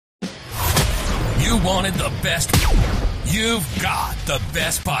You wanted the best. You've got the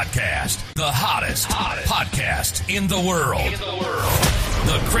best podcast, the hottest podcast in the world.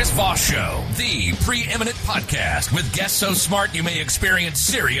 The Chris Voss Show, the preeminent podcast with guests so smart you may experience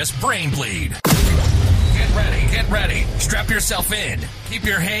serious brain bleed. Get ready. Strap yourself in. Keep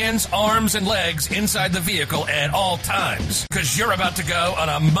your hands, arms, and legs inside the vehicle at all times, because you're about to go on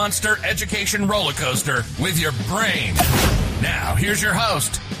a monster education roller coaster with your brain. Now, here's your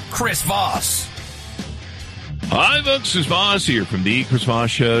host, Chris Voss. Hi, folks. Chris Voss here from the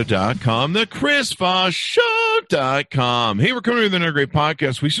ChrisVossShow.com, the ChrisVossShow.com. Hey, we're coming with another great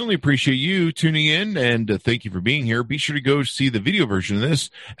podcast. We certainly appreciate you tuning in, and thank you for being here. Be sure to go see the video version of this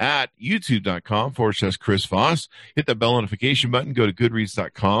at youtube.com/Chris Voss. Hit the bell notification button. Go to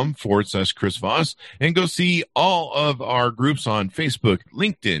goodreads.com/Chris Voss, and go see all of our groups on Facebook,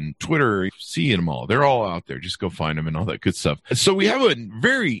 LinkedIn, Twitter. See them all. They're all out there. Just go find them and all that good stuff. So we have a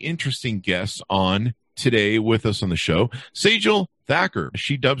very interesting guest on today with us on the show, Sejal Thakkar.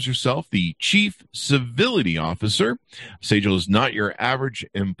 She dubs herself the Chief Civility Officer. Sejal is not your average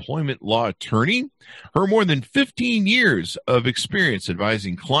employment law attorney. Her more than 15 years of experience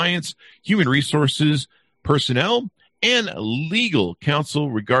advising clients, human resources, personnel, and legal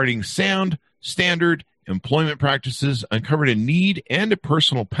counsel regarding sound, standard employment practices uncovered a need and a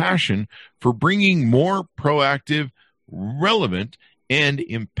personal passion for bringing more proactive, relevant, and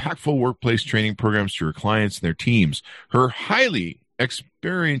impactful workplace training programs to her clients and their teams. Her highly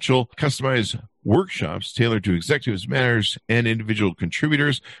experiential, customized workshops tailored to executives, managers, and individual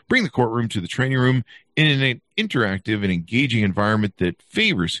contributors bring the courtroom to the training room in an interactive and engaging environment that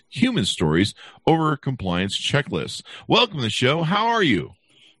favors human stories over compliance checklists. Welcome to the show. How are you?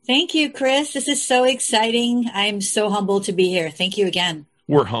 Thank you, Chris. This is so exciting. I'm so humbled to be here. Thank you again.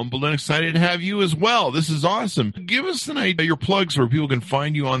 We're humbled and excited to have you as well. This is awesome. Give us an idea, your plugs where people can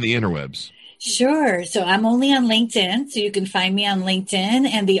find you on the interwebs. Sure. So I'm only on LinkedIn, so you can find me on LinkedIn.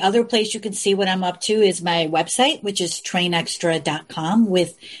 And the other place you can see what I'm up to is my website, which is TrainXtra.com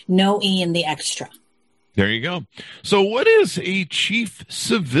with no E in the extra. There you go. So what is a Chief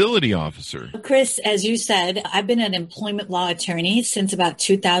Civility Officer? Chris, as you said, I've been an employment law attorney since about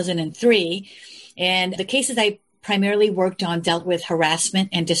 2003. And the cases I primarily worked on dealt with harassment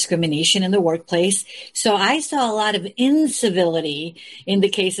and discrimination in the workplace. So I saw a lot of incivility in the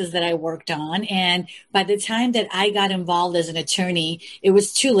cases that I worked on. And by the time that I got involved as an attorney, it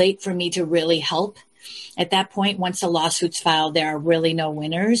was too late for me to really help. At that point, once the lawsuit's filed, there are really no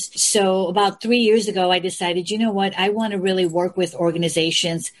winners. So about 3 years ago, I decided, you know what, I want to really work with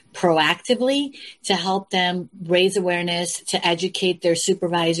organizations proactively to help them raise awareness, to educate their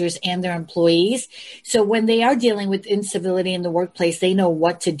supervisors and their employees. So when they are dealing with incivility in the workplace, they know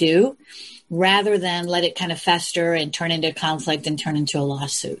what to do rather than let it kind of fester and turn into conflict and turn into a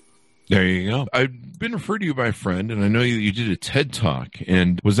lawsuit. There you go. I've been referred to you by a friend, and I know you did a TED Talk.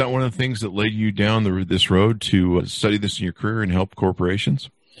 And was that one of the things that led you down this road to study this in your career and help corporations?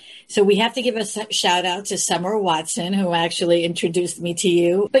 So we have to give a shout out to Summer Watson, who actually introduced me to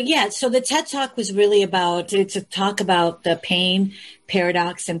you. But yeah, so the TED Talk was really about to talk about the pain,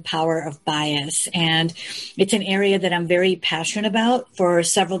 paradox, and power of bias. And it's an area that I'm very passionate about for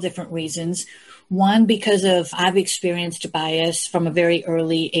several different reasons. One, because I've experienced bias from a very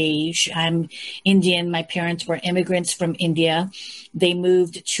early age. I'm Indian. My parents were immigrants from India. They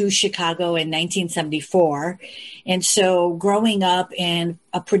moved to Chicago in 1974. And so growing up in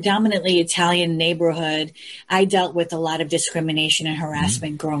a predominantly Italian neighborhood, I dealt with a lot of discrimination and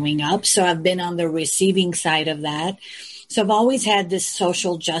harassment growing up. So I've been on the receiving side of that. So I've always had this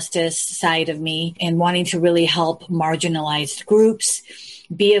social justice side of me and wanting to really help marginalized groups,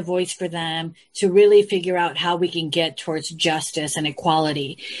 be a voice for them, to really figure out how we can get towards justice and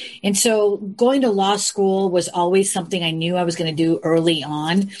equality. And so going to law school was always something I knew I was going to do early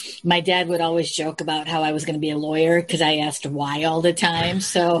on. My dad would always joke about how I was going to be a lawyer because I asked why all the time.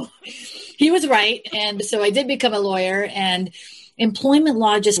 So he was right. And so I did become a lawyer, and employment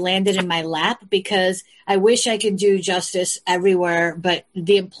law just landed in my lap because I wish I could do justice everywhere, but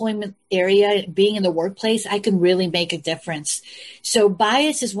the employment area, being in the workplace, I can really make a difference. So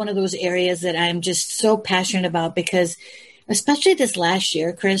bias is one of those areas that I'm just so passionate about because especially this last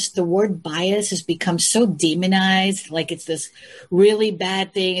year, Chris, the word bias has become so demonized, like it's this really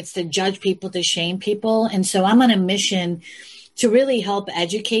bad thing. It's to judge people, to shame people. And so I'm on a mission to really help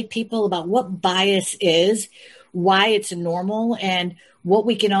educate people about what bias is, why it's normal, and what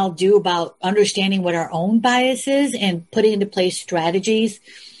we can all do about understanding what our own bias is and putting into place strategies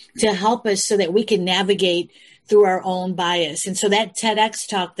to help us so that we can navigate through our own bias. And so that TEDx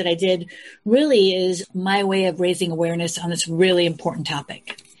talk that I did really is my way of raising awareness on this really important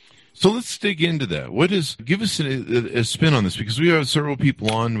topic. So let's dig into that. Give us a spin on this, because we have several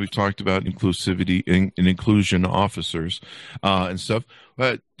people on. We've talked about inclusivity and inclusion officers and stuff.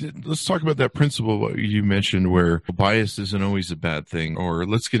 But let's talk about that principle what you mentioned, where bias isn't always a bad thing, or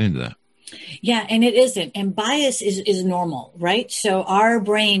let's get into that. Yeah, and it isn't. And bias is normal, right? So our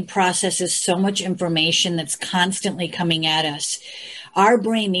brain processes so much information that's constantly coming at us. Our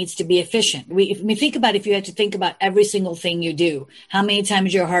brain needs to be efficient. If you had to think about every single thing you do, how many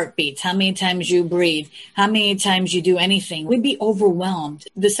times your heart beats, how many times you breathe, how many times you do anything, we'd be overwhelmed.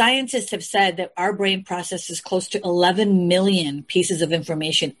 The scientists have said that our brain processes close to 11 million pieces of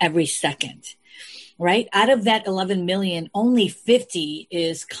information every second. Right? Out of that 11 million, only 50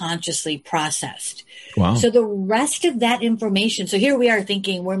 is consciously processed. Wow. So the rest of that information, so here we are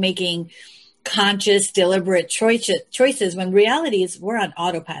thinking we're making conscious, deliberate choices when reality is we're on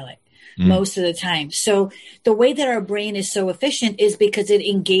autopilot most of the time. So the way that our brain is so efficient is because it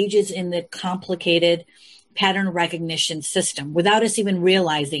engages in the complicated pattern recognition system without us even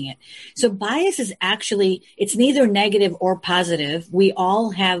realizing it. So bias is actually, it's neither negative or positive. We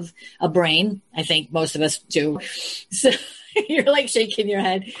all have a brain. I think most of us do. So you're like shaking your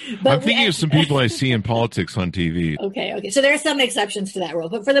head. But I'm thinking of some people I see in politics on TV. Okay. So there are some exceptions to that rule,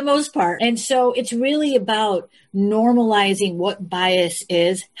 but for the most part. And so it's really about normalizing what bias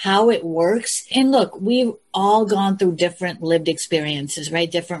is, how it works. And look, we've all gone through different lived experiences, right?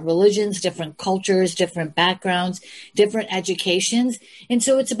 Different religions, different cultures, different backgrounds, different educations. And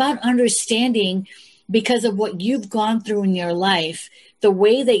so it's about understanding, because of what you've gone through in your life, the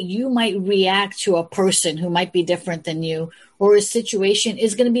way that you might react to a person who might be different than you, or a situation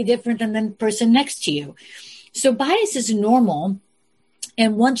is going to be different than the person next to you. So bias is normal.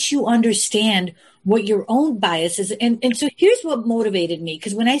 And once you understand what your own bias is, and so here's what motivated me,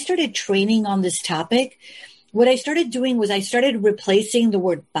 because when I started training on this topic, what I started doing was I started replacing the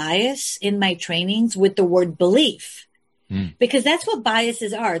word bias in my trainings with the word belief. Because that's what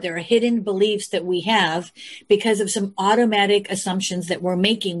biases are. There are hidden beliefs that we have because of some automatic assumptions that we're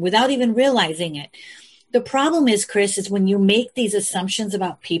making without even realizing it. The problem is, Chris, is when you make these assumptions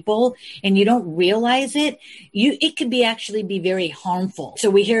about people and you don't realize it, it could actually be very harmful. So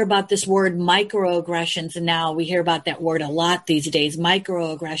we hear about this word microaggressions, and now we hear about that word a lot these days,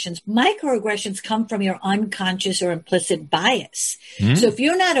 microaggressions. Microaggressions come from your unconscious or implicit bias. So if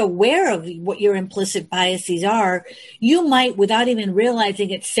you're not aware of what your implicit biases are, you might, without even realizing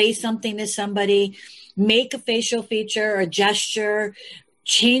it, say something to somebody, make a facial feature or a gesture,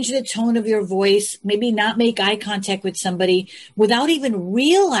 change the tone of your voice, maybe not make eye contact with somebody without even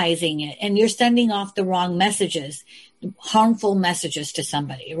realizing it. And you're sending off the wrong messages, harmful messages to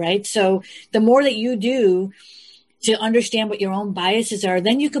somebody, right? So the more that you do to understand what your own biases are,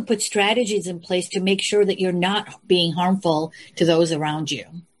 then you can put strategies in place to make sure that you're not being harmful to those around you.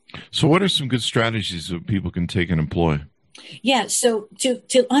 So what are some good strategies that people can take and employ? Yeah. So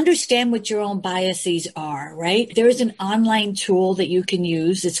to understand what your own biases are, right? There is an online tool that you can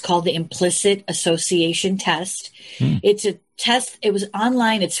use. It's called the Implicit Association Test. It's a test. It was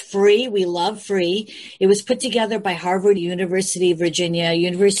online. It's free. We love free. It was put together by Harvard, University of Virginia,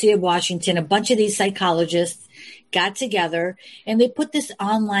 University of Washington. A bunch of these psychologists got together and they put this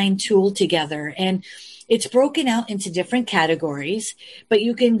online tool together, and it's broken out into different categories, but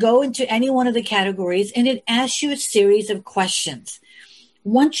you can go into any one of the categories and it asks you a series of questions.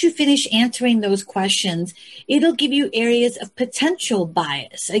 Once you finish answering those questions, it'll give you areas of potential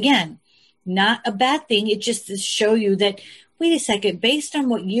bias. Again, not a bad thing. It just to show you that, wait a second, based on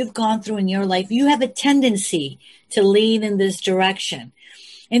what you've gone through in your life, you have a tendency to lean in this direction.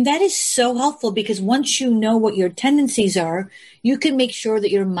 And that is so helpful because once you know what your tendencies are, you can make sure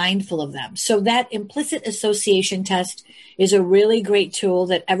that you're mindful of them. So that implicit association test is a really great tool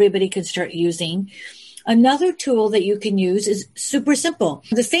that everybody can start using. Another tool that you can use is super simple.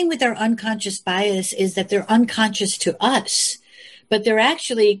 The thing with our unconscious bias is that they're unconscious to us, but they're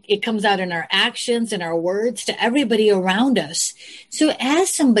actually, it comes out in our actions and our words to everybody around us. So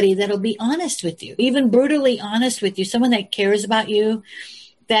ask somebody that'll be honest with you, even brutally honest with you, someone that cares about you,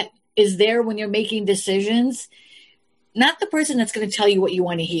 that is there when you're making decisions, not the person that's going to tell you what you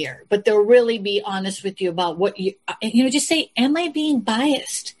want to hear, but they'll really be honest with you about what just say, am I being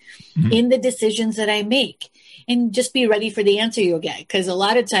biased in the decisions that I make? And just be ready for the answer you'll get. Because a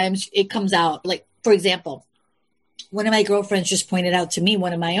lot of times it comes out, like, for example, one of my girlfriends just pointed out to me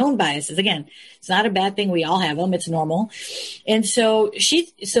one of my own biases. Again, it's not a bad thing. We all have them. It's normal. And so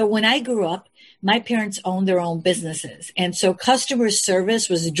when I grew up, my parents owned their own businesses. And so customer service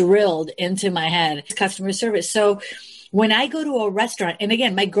was drilled into my head. Customer service. So When I go to a restaurant, and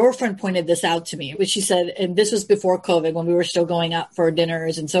again, my girlfriend pointed this out to me, which she said, and this was before COVID when we were still going out for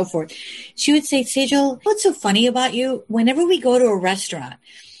dinners and so forth. She would say, Sejal, what's so funny about you? Whenever we go to a restaurant,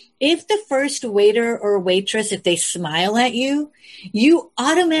 if the first waiter or waitress, if they smile at you, you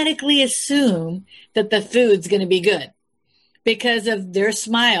automatically assume that the food's going to be good. Because of their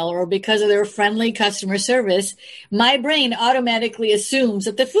smile or because of their friendly customer service, my brain automatically assumes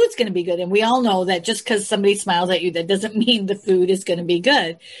that the food's going to be good. And we all know that just because somebody smiles at you, that doesn't mean the food is going to be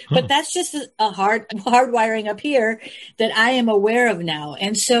good. But that's just a hard wiring up here that I am aware of now.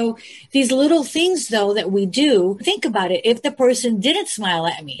 And so these little things, though, that we do, think about it. If the person didn't smile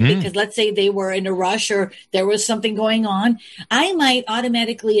at me, because let's say they were in a rush or there was something going on, I might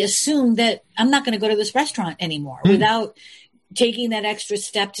automatically assume that I'm not going to go to this restaurant anymore without taking that extra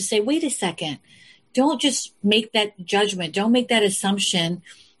step to say, wait a second, don't just make that judgment. Don't make that assumption.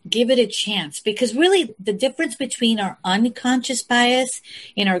 Give it a chance. Because really the difference between our unconscious bias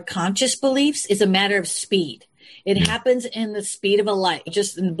and our conscious beliefs is a matter of speed. It happens in the speed of a light,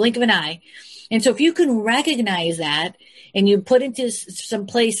 just in the blink of an eye. And so if you can recognize that and you put into some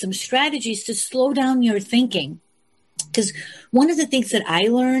strategies to slow down your thinking. Because one of the things that I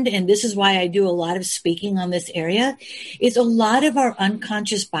learned, and this is why I do a lot of speaking on this area, is a lot of our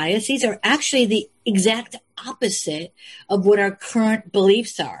unconscious biases are actually the exact opposite of what our current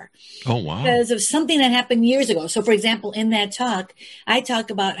beliefs are. Oh, wow. Because of something that happened years ago. So, for example, in that talk, I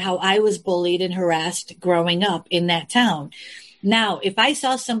talk about how I was bullied and harassed growing up in that town. Now, if I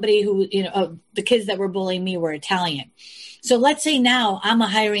saw somebody who, the kids that were bullying me were Italian. So let's say now I'm a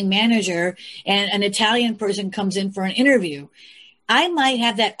hiring manager and an Italian person comes in for an interview. I might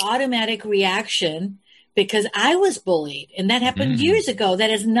have that automatic reaction because I was bullied. And that happened years ago. That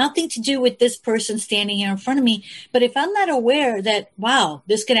has nothing to do with this person standing here in front of me. But if I'm not aware that, wow,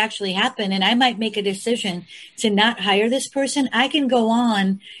 this could actually happen, and I might make a decision to not hire this person, I can go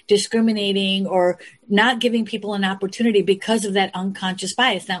on discriminating or not giving people an opportunity because of that unconscious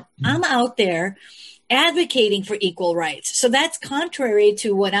bias. Now, I'm out there advocating for equal rights. So that's contrary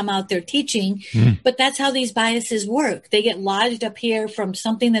to what I'm out there teaching, but that's how these biases work. They get lodged up here from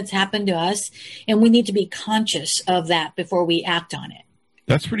something that's happened to us, and we need to be conscious of that before we act on it.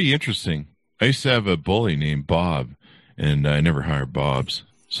 That's pretty interesting. I used to have a bully named Bob, and I never hired Bobs.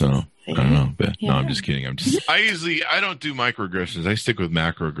 So I don't know. But no, I'm just kidding. I don't do microaggressions. I stick with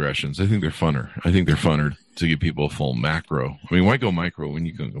macroaggressions. I think they're funner to give people a full macro. I mean, why go micro when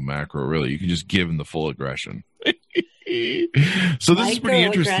you can go macro? Really, you can just give them the full aggression. So this is pretty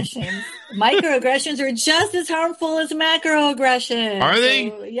interesting. Microaggressions are just as harmful as macroaggressions. Are they?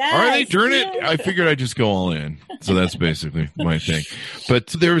 So, yes, are they? Darn it! I figured I'd just go all in. So that's basically my thing. But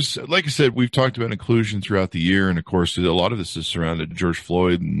there's, like I said, we've talked about inclusion throughout the year, and of course, a lot of this is surrounded George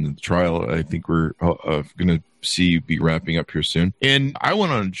Floyd and the trial. I think we're going to be wrapping up here soon. And I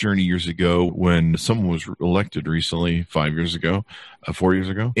went on a journey years ago when someone was elected recently, 4 years ago.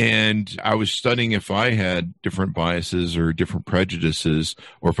 And I was studying if I had different biases or different prejudices,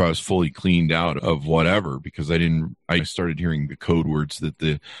 or if I was fully cleaned out of whatever, because I started hearing the code words that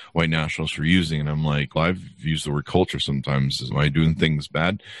the white nationalists were using. And I'm like, well, I've used the word culture sometimes. Am I doing things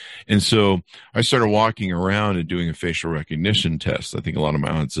bad? And so I started walking around and doing a facial recognition test. I think a lot of my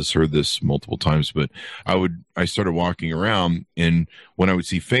aunts has heard this multiple times, but I started walking around, and when I would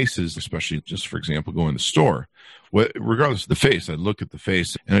see faces, especially just, for example, go in the store, regardless of the face, I'd look at the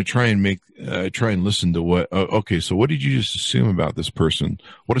face and I try and listen to what, okay, so what did you just assume about this person?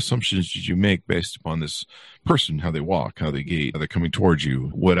 What assumptions did you make based upon this person, how they walk, how they gait, how they're coming towards you,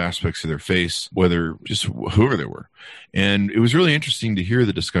 what aspects of their face, whether just whoever they were. And it was really interesting to hear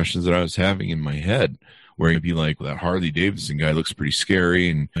the discussions that I was having in my head, where you'd be like, well, that Harley Davidson guy looks pretty scary,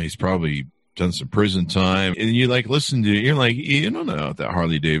 and he's probably done some prison time, and you listen to it, you're like, you don't know that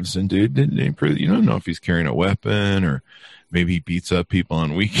Harley Davidson dude you don't know if he's carrying a weapon, or maybe he beats up people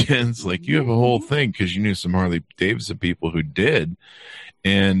on weekends. Like, you have a whole thing because you knew some Harley Davidson people who did,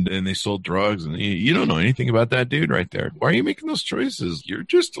 and they sold drugs, and you don't know anything about that dude right there. Why are you making those choices? You're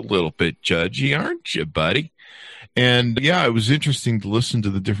just a little bit judgy, aren't you, buddy? And yeah, it was interesting to listen to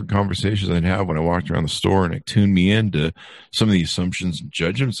the different conversations I'd have when I walked around the store, and it tuned me into some of the assumptions and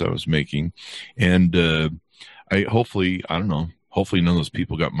judgments I was making. And hopefully none of those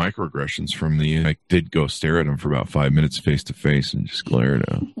people got microaggressions from I did go stare at them for about 5 minutes face to face and just glare at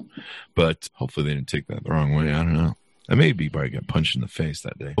them. But hopefully they didn't take that the wrong way. I don't know. I may be probably got punched in the face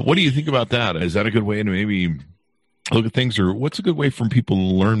that day. But what do you think about that? Is that a good way to maybe look at things, or what's a good way for people to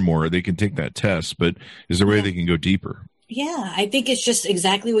learn more? They can take that test, but is there a way they can go deeper? Yeah, I think it's just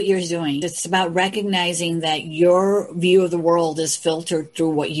exactly what you're doing. It's about recognizing that your view of the world is filtered through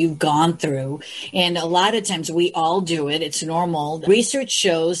what you've gone through. And a lot of times we all do it. It's normal. Research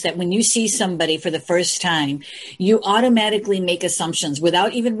shows that when you see somebody for the first time, you automatically make assumptions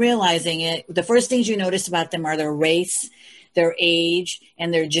without even realizing it. The first things you notice about them are their race, their age,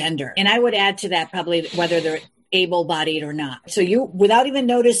 and their gender. And I would add to that probably whether they're able-bodied or not. So you, without even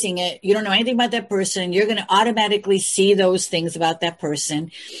noticing it, you don't know anything about that person. You're going to automatically see those things about that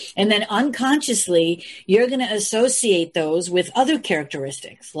person. And then unconsciously, you're going to associate those with other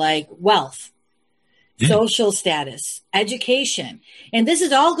characteristics like wealth, social status, education. And this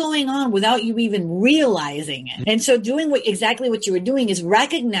is all going on without you even realizing it. And so doing exactly what you were doing is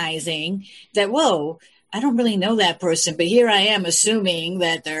recognizing that, whoa, I don't really know that person, but here I am assuming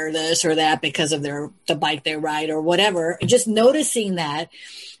that they're this or that because of the bike they ride or whatever. Just noticing that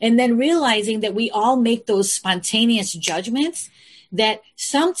and then realizing that we all make those spontaneous judgments that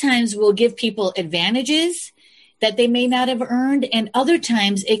sometimes will give people advantages that they may not have earned, and other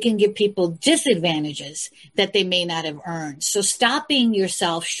times it can give people disadvantages that they may not have earned. So stopping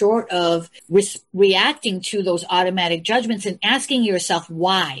yourself short of reacting to those automatic judgments and asking yourself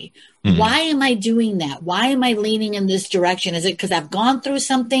why. Mm-hmm. Why am I doing that? Why am I leaning in this direction? Is it because I've gone through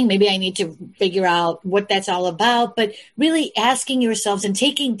something? Maybe I need to figure out what that's all about, but really asking yourselves and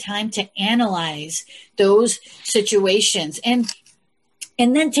taking time to analyze those situations and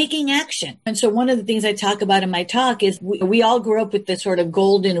then taking action. And so one of the things I talk about in my talk is we all grew up with this sort of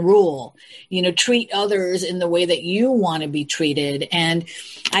golden rule, treat others in the way that you want to be treated. And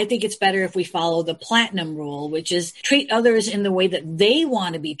I think it's better if we follow the platinum rule, which is treat others in the way that they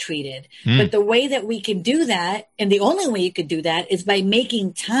want to be treated. But the way that we can do that, and the only way you could do that, is by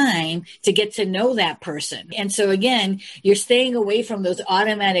making time to get to know that person. And so again, you're staying away from those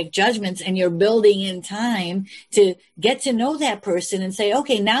automatic judgments and you're building in time to get to know that person and say,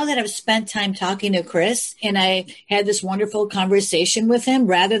 okay, now that I've spent time talking to Chris and I had this wonderful conversation with him,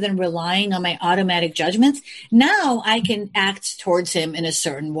 rather than relying on my automatic judgments, now I can act towards him in a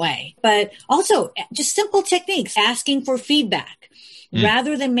certain way. But also just simple techniques, asking for feedback.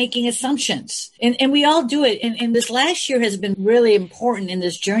 Rather than making assumptions. And we all do it. And this last year has been really important in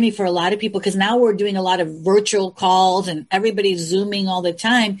this journey for a lot of people, because now we're doing a lot of virtual calls and everybody's Zooming all the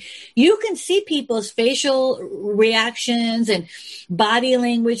time. You can see people's facial reactions and body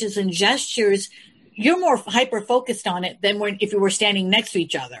languages and gestures. You're more hyper-focused on it than if you were standing next to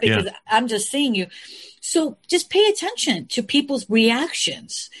each other, because I'm just seeing you. So just pay attention to people's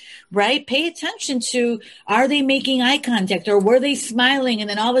reactions, right? Pay attention to, are they making eye contact, or were they smiling and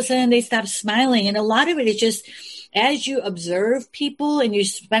then all of a sudden they stop smiling? And a lot of it is just as you observe people and you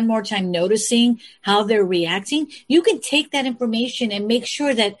spend more time noticing how they're reacting, you can take that information and make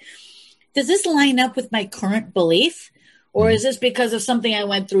sure that, does this line up with my current belief? Or is this because of something I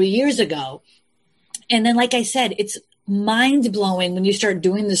went through years ago? And then, like I said, it's mind-blowing when you start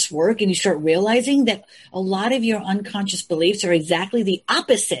doing this work and you start realizing that a lot of your unconscious beliefs are exactly the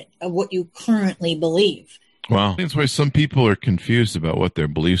opposite of what you currently believe. Wow. That's why some people are confused about what their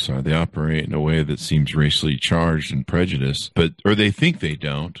beliefs are. They operate in a way that seems racially charged and prejudiced, or they think they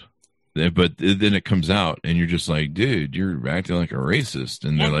don't. But then it comes out and you're just like, dude, you're acting like a racist.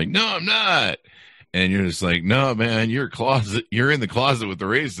 And they're like, no, I'm not. And you're just like, no, man, you're in the closet with the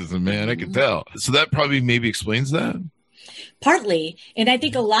racism, man. I can tell. So that probably maybe explains that. Partly. And I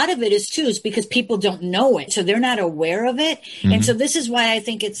think a lot of it is because people don't know it. So they're not aware of it. Mm-hmm. And so this is why I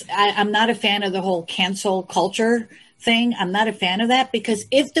think I'm not a fan of the whole cancel culture thing. I'm not a fan of that, because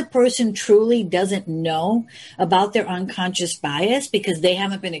if the person truly doesn't know about their unconscious bias because they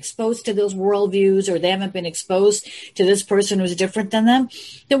haven't been exposed to those worldviews, or they haven't been exposed to this person who's different than them,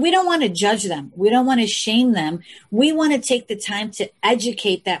 then we don't want to judge them. We don't want to shame them. We want to take the time to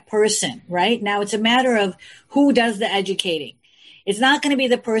educate that person, right? Now it's a matter of who does the educating. It's not going to be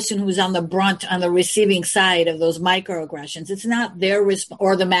the person who's on the receiving side of those microaggressions. It's not their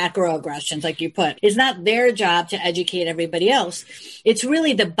or the macroaggressions, like you put. It's not their job to educate everybody else. It's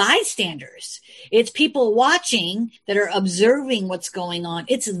really the bystanders. It's people watching that are observing what's going on.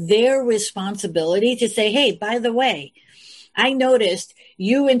 It's their responsibility to say, hey, by the way, I noticed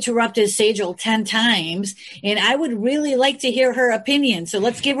you interrupted Sejal 10 times, and I would really like to hear her opinion. So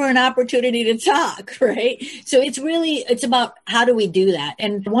let's give her an opportunity to talk, right? So it's about how do we do that?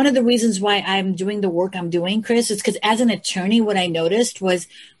 And one of the reasons why I'm doing the work I'm doing, Chris, is because as an attorney, what I noticed was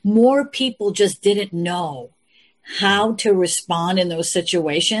more people just didn't know how to respond in those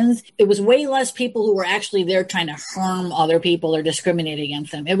situations. It was way less people who were actually there trying to harm other people or discriminate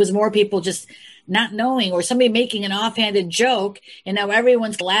against them. It was more people just not knowing, or somebody making an offhanded joke, and now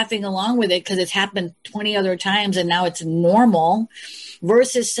everyone's laughing along with it because it's happened 20 other times and now it's normal,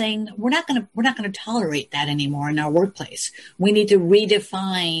 versus saying we're not going to tolerate that anymore in our workplace. We need to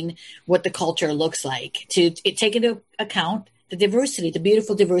redefine what the culture looks like to take into account the diversity, the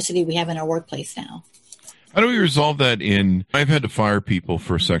beautiful diversity we have in our workplace now. How do we resolve that? I've had to fire people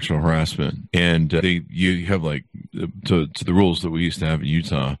for sexual harassment, and you have like to the rules that we used to have in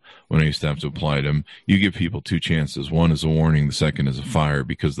Utah when I used to have to apply them. You give people 2 chances. One is a warning. The second is a fire,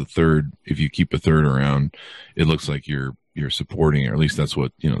 because the third, if you keep a third around, it looks like you're supporting it, or at least that's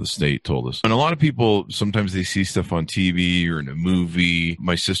what, the state told us. And a lot of people, sometimes they see stuff on TV or in a movie.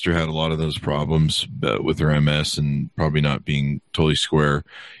 My sister had a lot of those problems with her MS and probably not being totally square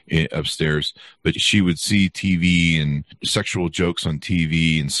upstairs, but she would see TV and sexual jokes on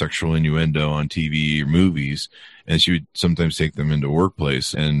TV and sexual innuendo on TV or movies, and she would sometimes take them into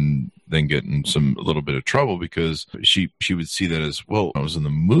workplace and then get in a little bit of trouble, because she would see that as, well, I was in the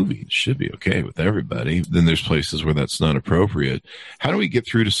movie, it should be okay with everybody. Then there's places where that's not appropriate. How do we get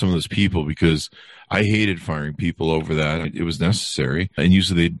through to some of those people? Because I hated firing people over that. It was necessary, and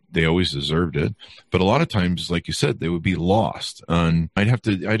usually they always deserved it. But a lot of times, like you said, they would be lost. And I'd have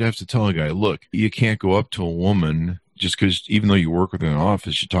to tell a guy, look, you can't go up to a woman just because, even though you work with her in an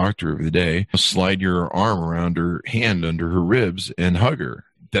office, you talk to her every day, slide your arm around her hand under her ribs and hug her.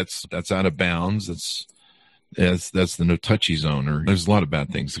 That's out of bounds. That's the no touchy zone, or there's a lot of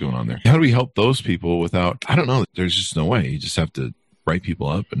bad things going on there. How do we help those people without, I don't know, there's just no way. You just have to write people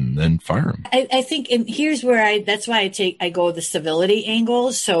up and then fire them. I think, and here's where that's why I go the civility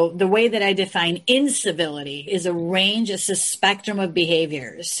angle. So the way that I define incivility is a range, it's a spectrum of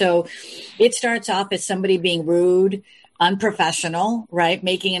behaviors. So it starts off as somebody being rude, unprofessional, right?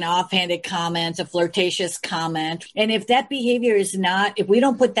 Making an offhanded comment, a flirtatious comment. And if that behavior if we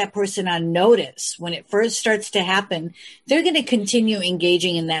don't put that person on notice when it first starts to happen, they're going to continue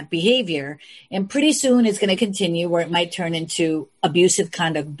engaging in that behavior. And pretty soon it's going to continue where it might turn into abusive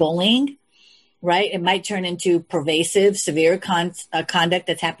conduct, bullying, right? It might turn into pervasive, severe conduct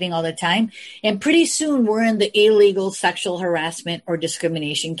that's happening all the time. And pretty soon we're in the illegal sexual harassment or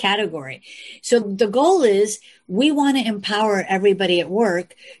discrimination category. So the goal is we want to empower everybody at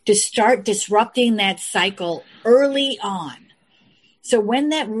work to start disrupting that cycle early on. So when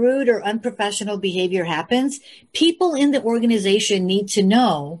that rude or unprofessional behavior happens, people in the organization need to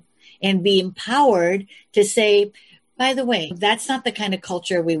know and be empowered to say, by the way, that's not the kind of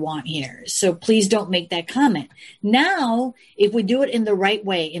culture we want here. So please don't make that comment. Now, if we do it in the right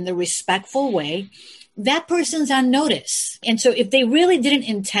way, in the respectful way, that person's on notice. And so if they really didn't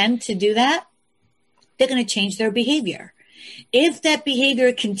intend to do that, they're going to change their behavior. If that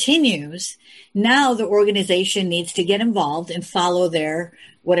behavior continues, now the organization needs to get involved and follow their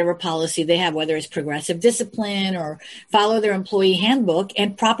whatever policy they have, whether it's progressive discipline or follow their employee handbook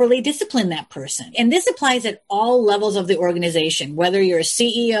and properly discipline that person. And this applies at all levels of the organization, whether you're a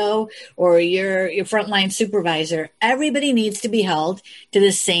CEO or you're your frontline supervisor, everybody needs to be held to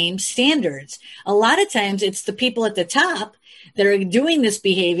the same standards. A lot of times it's the people at the top that are doing this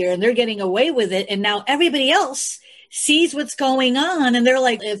behavior and they're getting away with it. And now everybody else sees what's going on. And they're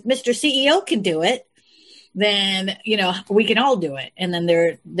like, if Mr. CEO can do it, then, we can all do it. And then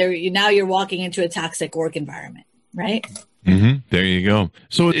now you're walking into a toxic work environment, right? Mm-hmm. There you go.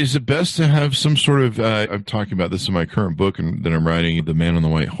 So is it best to have some sort of, I'm talking about this in my current book and that I'm writing, The Man on the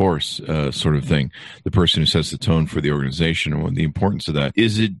White Horse sort of thing, the person who sets the tone for the organization and what the importance of that.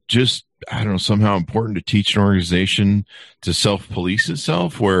 Is it just, I don't know, somehow important to teach an organization to self-police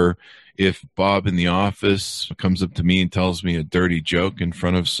itself, where if Bob in the office comes up to me and tells me a dirty joke in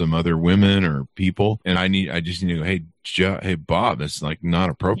front of some other women or people, and I just need to go, hey, Bob, that's like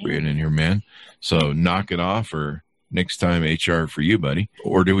not appropriate in here, man. So knock it off, or next time HR for you, buddy.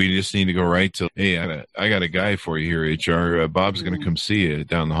 Or do we just need to go right to, hey, I got a guy for you here, HR. Bob's going to come see you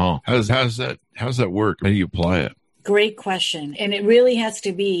down the hall. How's that work? How do you apply it? Great question. And it really has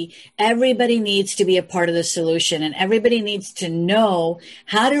to be, everybody needs to be a part of the solution, and everybody needs to know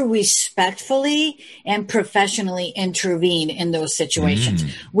how to respectfully and professionally intervene in those situations.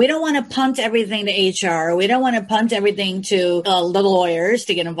 We don't want to punt everything to HR. We don't want to punt everything to the lawyers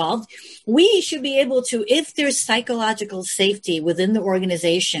to get involved. We should be able to, if there's psychological safety within the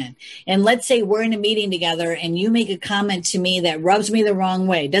organization, and let's say we're in a meeting together and you make a comment to me that rubs me the wrong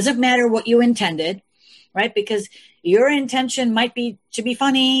way, doesn't matter what you intended, right? Because your intention might be to be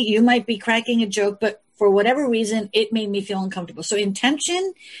funny. You might be cracking a joke, but for whatever reason, it made me feel uncomfortable. So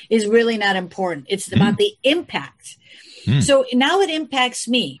intention is really not important. It's about the impact. So now it impacts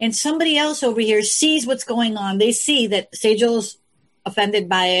me, and somebody else over here sees what's going on. They see that Sejal's offended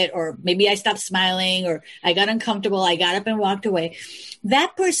by it, or maybe I stopped smiling, or I got uncomfortable. I got up and walked away.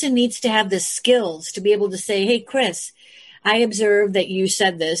 That person needs to have the skills to be able to say, hey, Chris, I observed that you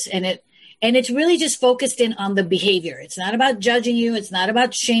said this, and it's really just focused in on the behavior. It's not about judging you. It's not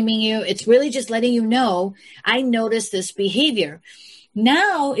about shaming you. It's really just letting you know, I noticed this behavior.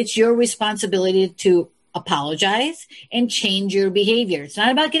 Now it's your responsibility to apologize and change your behavior. It's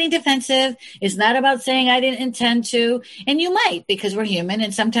not about getting defensive. It's not about saying I didn't intend to. And you might, because we're human.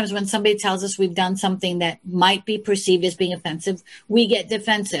 And sometimes when somebody tells us we've done something that might be perceived as being offensive, we get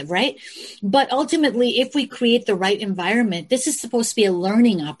defensive, right? But ultimately, if we create the right environment, this is supposed to be a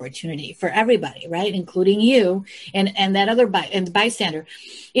learning opportunity for everybody, right? Including you and that other bystander.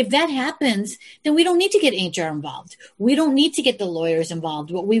 If that happens, then we don't need to get HR involved. We don't need to get the lawyers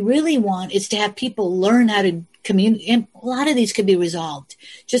involved. What we really want is to have people learn how to communicate. A lot of these could be resolved.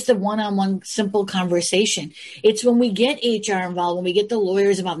 Just a one-on-one simple conversation. It's when we get HR involved, when we get the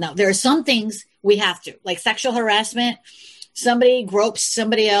lawyers involved. Now, there are some things we have to, like sexual harassment. Somebody gropes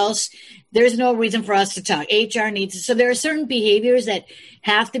somebody else. There's no reason for us to talk. HR needs to. So there are certain behaviors that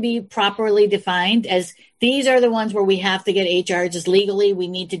have to be properly defined as these are the ones where we have to get HR just legally. We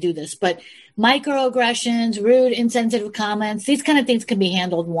need to do this. But microaggressions, rude, insensitive comments, these kind of things can be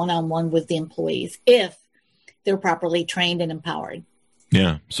handled one-on-one with the employees if they're properly trained and empowered.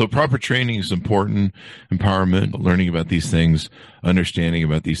 Yeah. So proper training is important, empowerment, learning about these things, understanding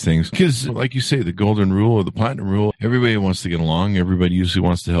about these things. Because like you say, the golden rule or the platinum rule, everybody wants to get along. Everybody usually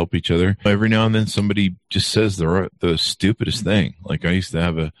wants to help each other. Every now and then somebody just says the stupidest thing. Like I used to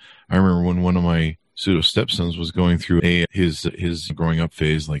have I remember when one of my pseudo stepsons was going through his growing up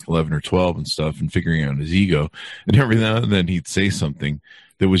phase, like 11 or 12 and stuff, and figuring out his ego. And every now and then he'd say something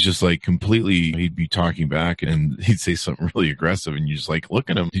that was just like completely, he'd be talking back and he'd say something really aggressive. And you just like look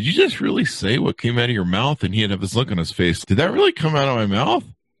at him. Did you just really say what came out of your mouth? And he'd have this look on his face. Did that really come out of my mouth?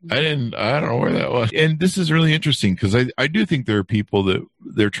 I don't know where that was. And this is really interesting because I do think there are people that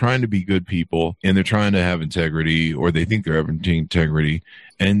they're trying to be good people and they're trying to have integrity, or they think they're having integrity,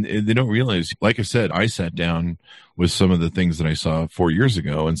 and they don't realize, like I said, I sat down with some of the things that I saw 4 years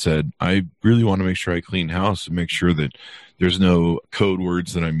ago and said, I really want to make sure I clean house and make sure that there's no code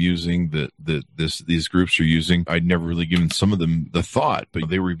words that I'm using that these groups are using. I'd never really given some of them the thought, but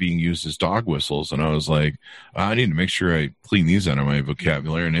they were being used as dog whistles. And I was like, I need to make sure I clean these out of my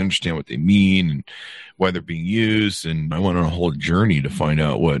vocabulary and understand what they mean and why they're being used. And I went on a whole journey to find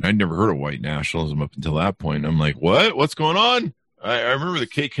out what I'd never heard of white nationalism up until that point. I'm like, what's going on? I remember the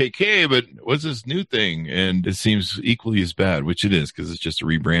KKK, but what's this new thing? And it seems equally as bad, which it is, because it's just a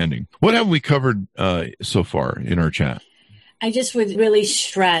rebranding. What have we covered so far in our chat? I just would really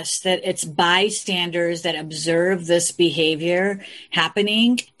stress that it's bystanders that observe this behavior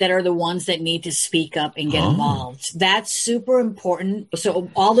happening that are the ones that need to speak up and get involved. That's super important.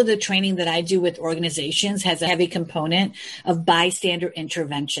 So all of the training that I do with organizations has a heavy component of bystander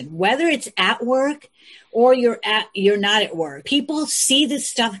intervention, whether it's at work or you're not at work. People see this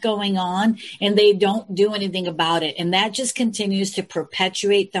stuff going on and they don't do anything about it. And that just continues to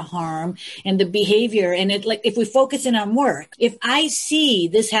perpetuate the harm and the behavior. And if we focus in on work, if I see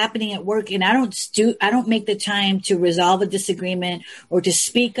this happening at work and I don't make the time to resolve a disagreement or to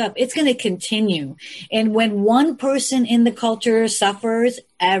speak up, it's going to continue. And when one person in the culture suffers,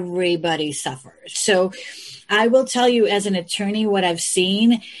 everybody suffers. So I will tell you as an attorney what I've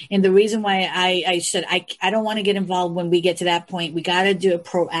seen, and the reason why I said I don't want to get involved when we get to that point. We got to do it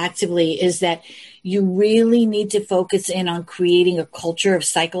proactively, is that you really need to focus in on creating a culture of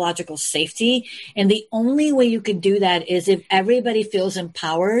psychological safety. And the only way you can do that is if everybody feels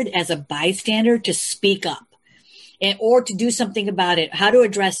empowered as a bystander to speak up. Or to do something about it, how to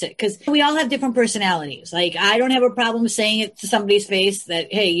address it. Because we all have different personalities. Like, I don't have a problem saying it to somebody's face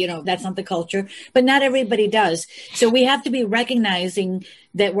that, hey, that's not the culture. But not everybody does. So we have to be recognizing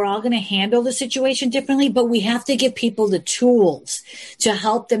that we're all going to handle the situation differently, but we have to give people the tools to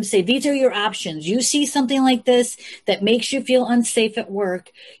help them say, these are your options. You see something like this that makes you feel unsafe at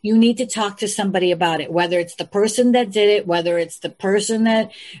work. You need to talk to somebody about it, whether it's the person that did it, whether it's the person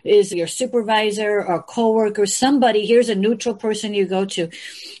that is your supervisor or coworker, somebody. Here's a neutral person you go to.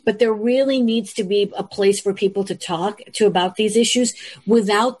 But there really needs to be a place for people to talk to about these issues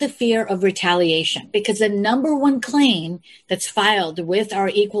without the fear of retaliation, because the number one claim that's filed with our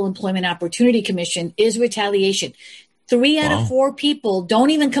Equal Employment Opportunity Commission is retaliation. 3 out of 4 people don't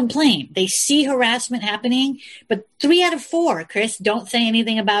even complain. They see harassment happening, but 3 out of 4, Chris, don't say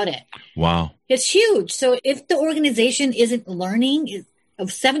anything about it. Wow. It's huge. So if the organization isn't learning of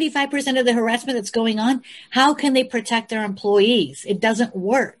 75% of the harassment that's going on, how can they protect their employees? It doesn't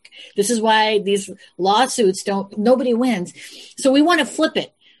work. This is why these lawsuits nobody wins. So we want to flip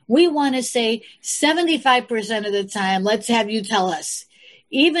it. We want to say 75% of the time, let's have you tell us.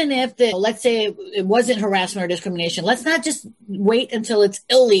 Even if let's say it wasn't harassment or discrimination, let's not just wait until it's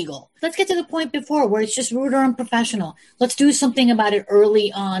illegal. Let's get to the point before where it's just rude or unprofessional. Let's do something about it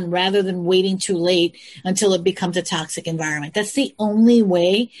early on rather than waiting too late until it becomes a toxic environment. That's the only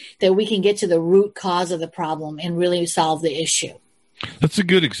way that we can get to the root cause of the problem and really solve the issue. That's a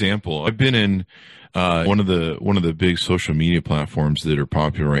good example. I've been in one of the big social media platforms that are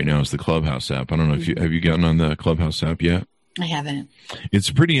popular right now is the Clubhouse app. I don't know if have you gotten on the Clubhouse app yet? I haven't. It's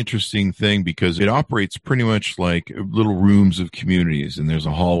a pretty interesting thing because it operates pretty much like little rooms of communities, and there's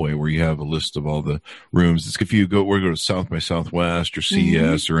a hallway where you have a list of all the rooms. It's if you go to South by Southwest or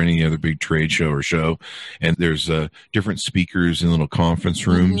CES or any other big trade show or show, and there's different speakers in little conference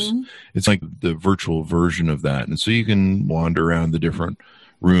rooms. It's like the virtual version of that, and so you can wander around the different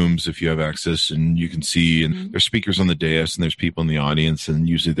rooms if you have access, and you can see, and there's speakers on the dais and there's people in the audience, and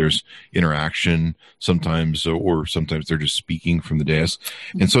usually there's interaction sometimes, or sometimes they're just speaking from the dais.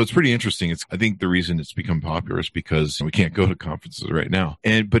 And so it's pretty interesting. I think the reason it's become popular is because we can't go to conferences right now.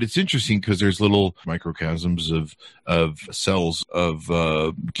 But it's interesting because there's little microcosms of cells of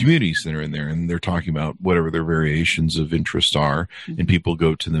communities that are in there, and they're talking about whatever their variations of interest are, and people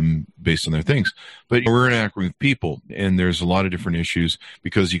go to them based on their things. But we're interacting with people, and there's a lot of different issues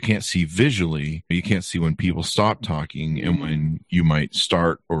because you can't see visually. You can't see when people stop talking and when you might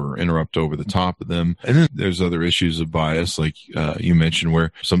start or interrupt over the top of them. And then there's other issues of bias, like you mentioned,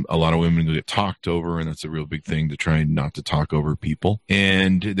 where a lot of women get talked over, and that's a real big thing to try not to talk over people.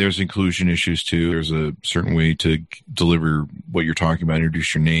 And there's inclusion issues too. There's a certain way to deliver what you're talking about,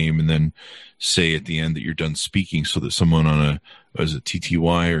 introduce your name, and then say at the end that you're done speaking so that someone on a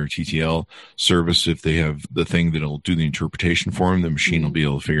TTY or TTL service, if they have the thing that'll do the interpretation for them, the machine will be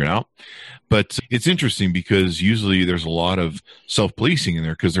able to figure it out. But it's interesting because usually there's a lot of self-policing in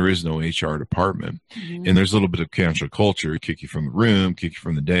there because there is no HR department. And there's a little bit of cancel culture, kick you from the room, kick you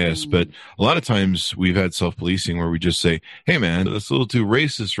from the dais. But a lot of times we've had self-policing where we just say, hey man, that's a little too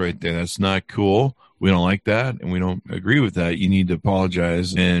racist right there. That's not cool. We don't like that, and we don't agree with that. You need to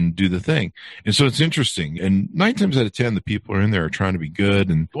apologize and do the thing. And so it's interesting. And 9 times out of 10, the people are in there are trying to be good.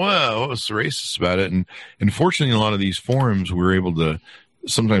 And, wow, what was so racist about it? And fortunately, in a lot of these forums, we're able to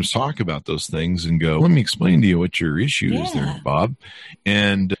sometimes talk about those things and go, let me explain to you what your issue is there, Bob.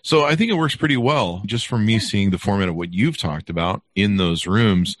 And so I think it works pretty well just from me seeing the format of what you've talked about in those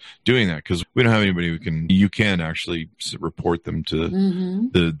rooms doing that, because we don't have anybody you can actually report them to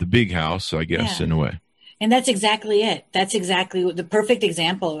the big house, I guess, in a way. And that's exactly it. That's exactly the perfect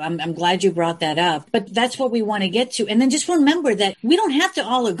example. I'm glad you brought that up. But that's what we want to get to. And then just remember that we don't have to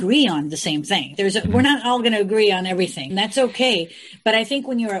all agree on the same thing. We're not all going to agree on everything. And that's okay. But I think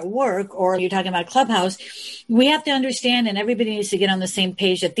when you're at work or you're talking about Clubhouse, we have to understand, and everybody needs to get on the same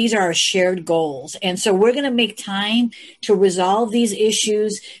page, that these are our shared goals. And so we're going to make time to resolve these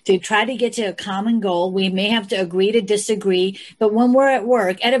issues, to try to get to a common goal. We may have to agree to disagree. But when we're at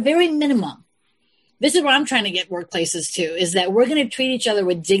work, at a very minimum, this is what I'm trying to get workplaces to, is that we're going to treat each other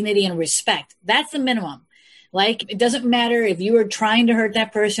with dignity and respect. That's the minimum. Like, it doesn't matter if you are trying to hurt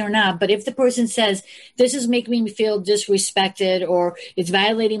that person or not, but if the person says, this is making me feel disrespected or it's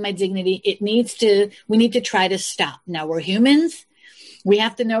violating my dignity, we need to try to stop. Now, we're humans. We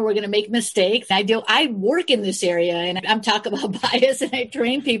have to know we're going to make mistakes. I work in this area, and I'm talking about bias, and I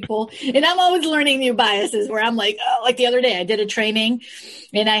train people, and I'm always learning new biases where I'm like, like the other day, I did a training,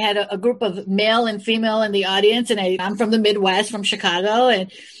 and I had a group of male and female in the audience, and I'm from the Midwest, from Chicago,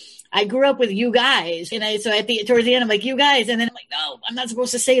 and I grew up with you guys. And towards the end, I'm like, you guys. And then I'm like, no, I'm not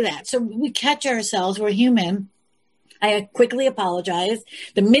supposed to say that. So we catch ourselves. We're human. I quickly apologized.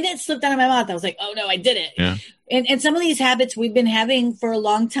 The minute it slipped out of my mouth, I was like, oh no, I did it. Yeah. And some of these habits we've been having for a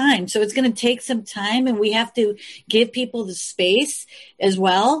long time. So it's going to take some time, and we have to give people the space as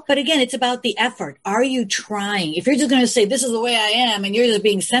well. But again, it's about the effort. Are you trying? If you're just going to say, this is the way I am, and you're just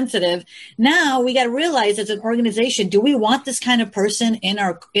being sensitive, now we got to realize as an organization, do we want this kind of person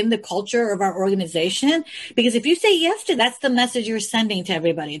in the culture of our organization? Because if you say yes to, that's the message you're sending to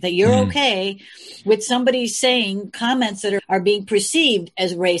everybody, that you're okay with somebody saying comments that are being perceived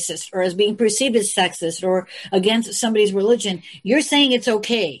as racist or as being perceived as sexist or against somebody's religion. You're saying it's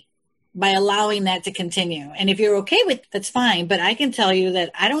okay by allowing that to continue. And if you're okay with, that's fine. But I can tell you that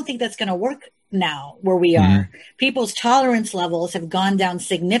I don't think that's going to work now where we are. People's tolerance levels have gone down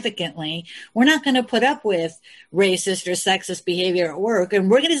significantly. We're not going to put up with racist or sexist behavior at work. And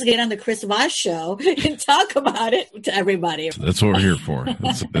we're going to get on the Chris Voss show and talk about it to everybody. That's what we're here for.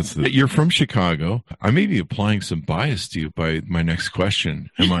 You're from Chicago. I may be applying some bias to you by my next question.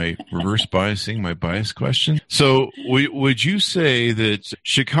 Am I reverse biasing my bias question? So would you say that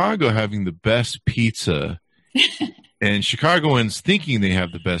Chicago having the best pizza and Chicagoans thinking they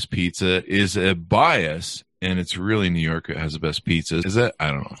have the best pizza is a bias, and it's really New York that has the best pizza? Is that? I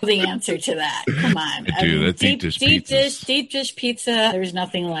don't know. The answer to that. Come on. Dude, that deep dish pizza. There's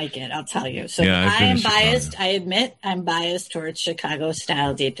nothing like it, I'll tell you. So yeah, I am biased. I admit I'm biased towards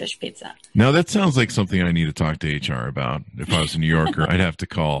Chicago-style deep dish pizza. Now, that sounds like something I need to talk to HR about. If I was a New Yorker, I'd have to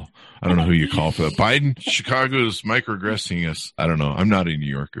call. I don't know who you call for that. Biden, Chicago's microaggressing us. I don't know. I'm not a New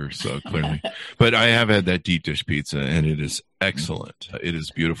Yorker, so clearly. But I have had that deep dish pizza, and it is excellent. It is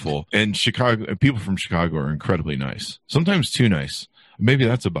beautiful. And people from Chicago are incredibly nice. Sometimes too nice. Maybe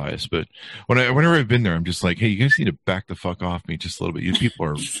that's a bias, but whenever I've been there, I'm just like, hey, you guys need to back the fuck off me just a little bit. You people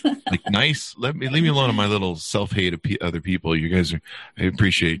are like nice. Leave me alone on my little self-hate of other people. You guys I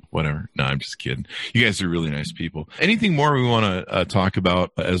appreciate whatever. No, I'm just kidding. You guys are really nice people. Anything more we want to talk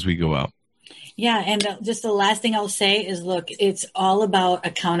about as we go out? Yeah. And just the last thing I'll say is, look, it's all about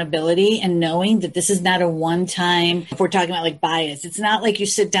accountability and knowing that this is not a one-time, if we're talking about like bias, it's not like you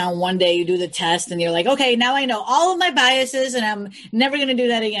sit down one day, you do the test and you're like, okay, now I know all of my biases and I'm never going to do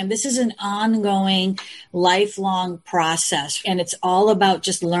that again. This is an ongoing, lifelong process. And it's all about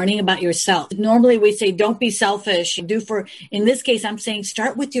just learning about yourself. Normally we say, don't be selfish. In this case, I'm saying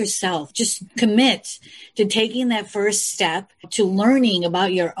start with yourself. Just commit to taking that first step to learning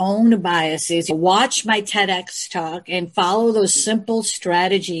about your own biases. Watch my TEDx talk and follow those simple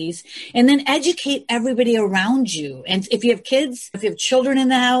strategies and then educate everybody around you. And if you have kids, if you have children in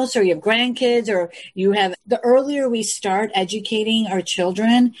the house or you have grandkids or the earlier we start educating our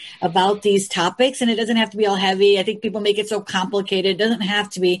children about these topics, and it doesn't have to be all heavy. I think people make it so complicated. It doesn't have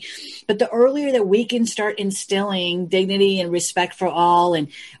to be. But the earlier that we can start instilling dignity and respect for all and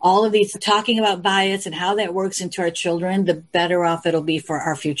all of these, talking about bias and how that works into our children, the better off it'll be for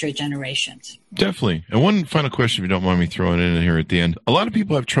our future generations. Definitely. And one final question, if you don't mind me throwing in here at the end. A lot of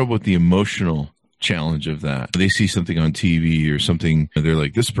people have trouble with the emotional challenge of that. They see something on TV or something, and they're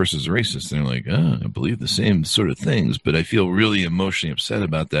like, this person's racist. And they're like, I believe the same sort of things, but I feel really emotionally upset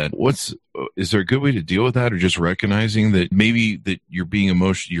about that. Is there a good way to deal with that, or just recognizing that maybe that you're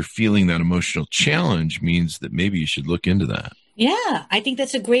feeling that emotional challenge means that maybe you should look into that? Yeah, I think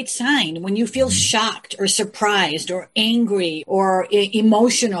that's a great sign when you feel shocked or surprised or angry or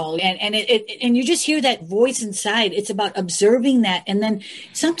emotional, and you just hear that voice inside. It's about observing that, and then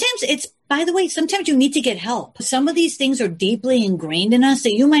sometimes sometimes you need to get help. Some of these things are deeply ingrained in us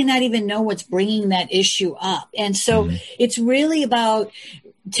that you might not even know what's bringing that issue up, and so it's really about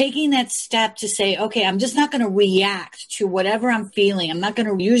taking that step to say, okay, I'm just not going to react to whatever I'm feeling. I'm not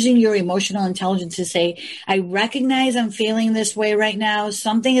going to using your emotional intelligence to say, I recognize I'm feeling this way right now.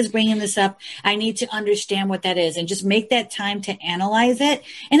 Something is bringing this up. I need to understand what that is, and just make that time to analyze it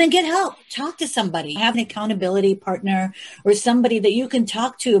and then get help. Talk to somebody, have an accountability partner or somebody that you can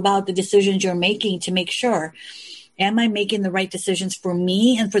talk to about the decisions you're making to make sure, am I making the right decisions for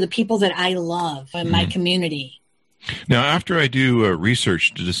me and for the people that I love in my community? Now, after I do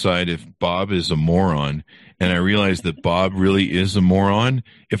research to decide if Bob is a moron, and I realize that Bob really is a moron,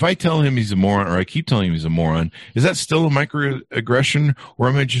 if I tell him he's a moron, or I keep telling him he's a moron, is that still a microaggression, or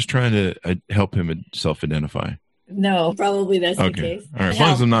am I just trying to help him self-identify? No, probably that's the case. All right, as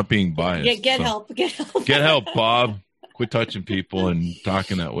long as I'm not being biased. Get help. Get help, Bob. Quit touching people and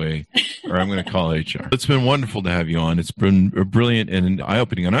talking that way, or I'm going to call HR. It's been wonderful to have you on. It's been brilliant and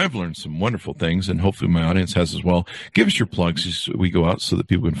eye-opening, and I've learned some wonderful things, and hopefully my audience has as well. Give us your plugs as we go out so that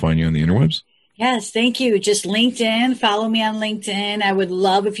people can find you on the interwebs. Yes, thank you. Just LinkedIn. Follow me on LinkedIn. I would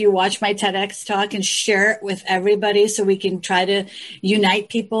love if you watch my TEDx talk and share it with everybody so we can try to unite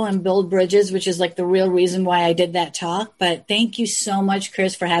people and build bridges, which is like the real reason why I did that talk. But thank you so much,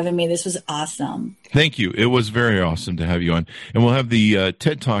 Chris, for having me. This was awesome. Thank you. It was very awesome to have you on. And we'll have the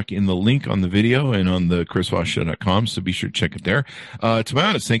TED Talk in the link on the video and on the chrisvossshow.com, so be sure to check it there. To my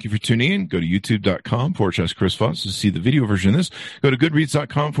audience, thank you for tuning in. Go to youtube.com/Chris Voss to see the video version of this. Go to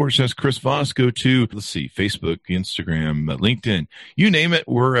goodreads.com/Chris Voss. Go to, Facebook, Instagram, LinkedIn, you name it,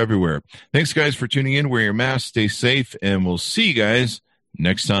 we're everywhere. Thanks, guys, for tuning in. Wear your mask, stay safe, and we'll see you guys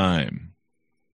next time.